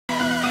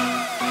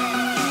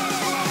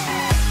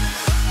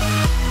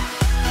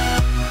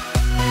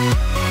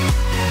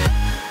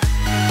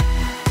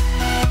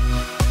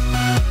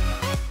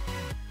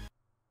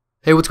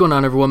Hey, what's going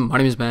on everyone? My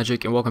name is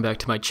Magic and welcome back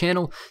to my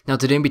channel. Now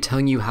today I'll be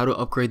telling you how to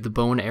upgrade the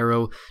bow and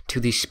arrow to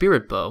the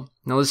spirit bow.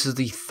 Now this is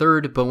the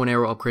third bow and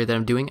arrow upgrade that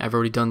I'm doing. I've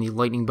already done the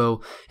lightning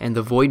bow and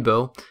the void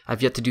bow.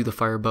 I've yet to do the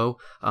fire bow.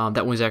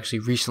 That one was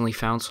actually recently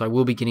found, so I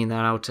will be getting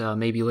that out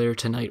maybe later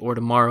tonight or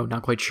tomorrow,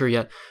 not quite sure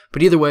yet.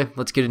 But either way,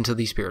 let's get into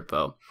the spirit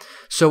bow.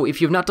 So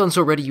if you have not done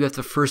so already, you have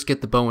to first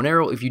get the bow and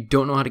arrow. If you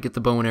don't know how to get the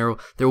bow and arrow,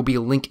 there will be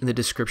a link in the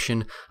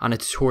description on a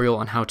tutorial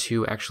on how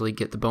to actually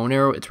get the bow and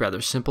arrow. It's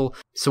rather simple.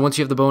 So once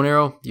you have the bow and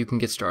arrow, you can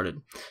get started.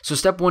 So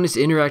step one is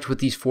to interact with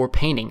these 4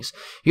 paintings.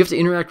 You have to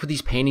interact with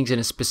these paintings in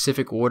a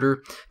specific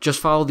order. Just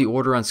follow the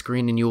order on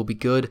screen and you will be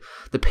good.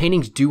 The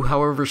paintings do,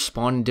 however,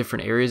 spawn in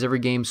different areas every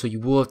game, so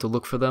you will have to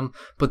look for them,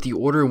 but the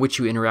order in which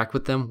you interact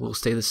with them will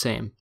stay the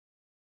same.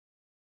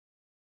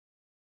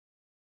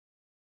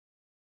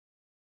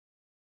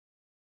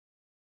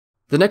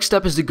 The next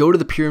step is to go to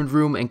the pyramid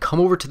room and come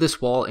over to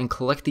this wall and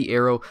collect the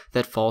arrow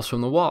that falls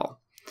from the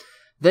wall.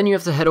 Then you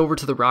have to head over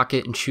to the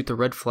rocket and shoot the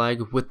red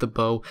flag with the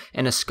bow,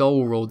 and a skull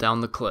will roll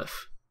down the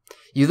cliff.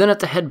 You then have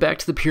to head back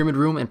to the pyramid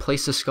room and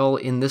place the skull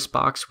in this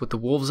box with the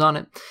wolves on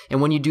it, and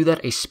when you do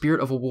that, a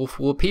spirit of a wolf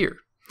will appear.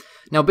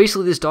 Now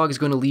basically this dog is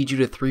going to lead you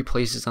to 3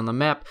 places on the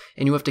map,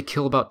 and you have to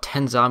kill about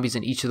 10 zombies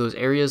in each of those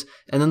areas,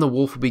 and then the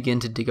wolf will begin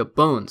to dig up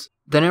bones.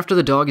 Then after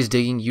the dog is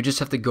digging, you just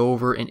have to go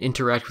over and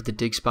interact with the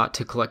dig spot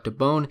to collect a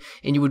bone,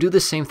 and you will do the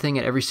same thing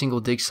at every single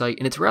dig site,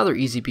 and it's rather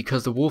easy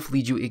because the wolf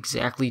leads you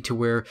exactly to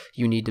where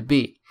you need to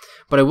be.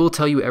 But I will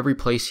tell you every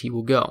place he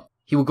will go.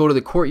 He will go to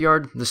the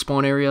courtyard, the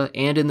spawn area,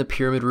 and in the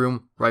pyramid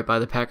room right by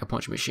the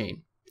pack-a-punch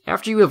machine.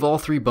 After you have all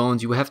 3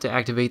 bones, you will have to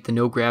activate the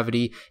no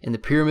gravity in the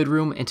pyramid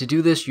room, and to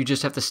do this you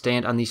just have to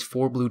stand on these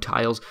 4 blue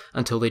tiles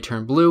until they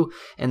turn blue,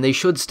 and they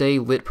should stay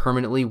lit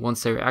permanently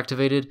once they are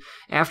activated.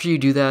 After you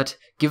do that,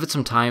 give it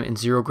some time and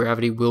 0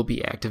 gravity will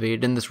be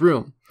activated in this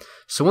room.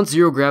 So once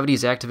 0 gravity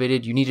is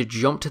activated, you need to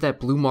jump to that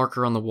blue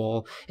marker on the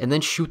wall and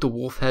then shoot the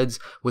wolf heads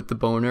with the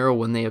bow and arrow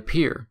when they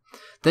appear.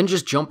 Then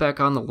just jump back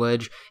on the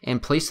ledge and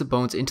place the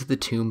bones into the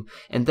tomb,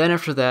 and then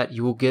after that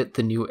you will get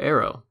the new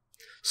arrow.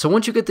 So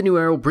once you get the new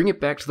arrow, bring it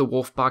back to the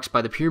wolf box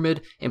by the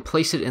pyramid and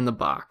place it in the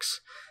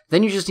box.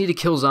 Then you just need to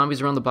kill zombies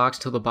around the box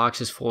till the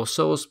box is full of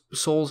souls.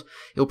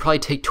 It will probably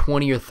take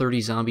 20 or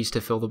 30 zombies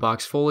to fill the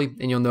box fully,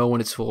 and you'll know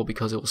when it's full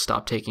because it will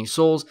stop taking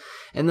souls.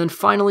 And then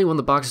finally, when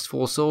the box is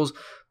full of souls,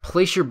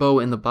 place your bow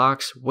in the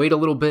box, wait a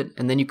little bit,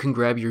 and then you can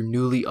grab your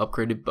newly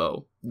upgraded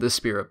bow, the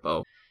spirit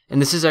bow.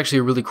 And this is actually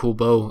a really cool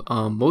bow,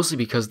 mostly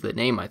because of the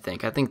name, I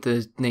think. I think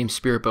the name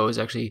Spirit Bow is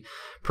actually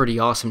pretty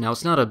awesome. Now,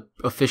 it's not an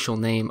official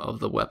name of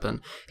the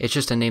weapon. It's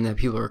just a name that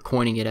people are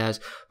coining it as.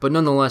 But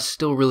nonetheless,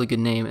 still a really good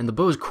name. And the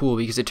bow is cool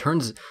because it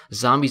turns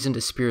zombies into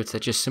spirits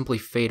that just simply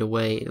fade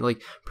away.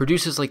 It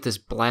produces this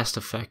blast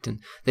effect, and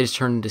they just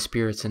turn into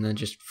spirits and then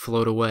just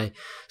float away.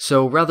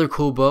 So, rather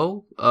cool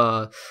bow.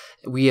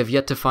 We have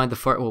yet to find the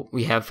fire. Well,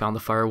 we have found the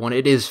fire one.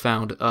 It is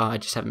found. I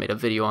just haven't made a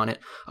video on it.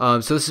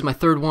 So this is my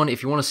 3rd one.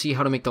 If you want to see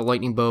how to make the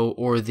lightning bow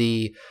or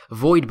the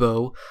void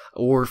bow,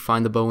 or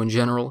find the bow in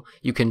general,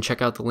 you can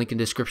check out the link in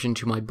the description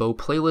to my bow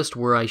playlist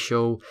where I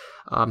show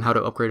how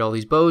to upgrade all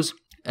these bows.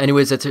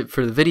 Anyways, that's it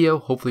for the video.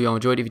 Hopefully you all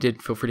enjoyed. If you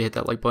did, feel free to hit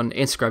that like button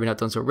and subscribe if you're not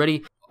done so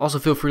already. Also,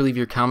 feel free to leave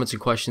your comments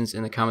and questions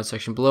in the comment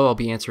section below. I'll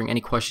be answering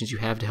any questions you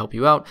have to help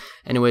you out.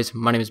 Anyways,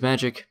 my name is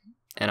Magic,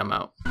 and I'm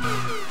out.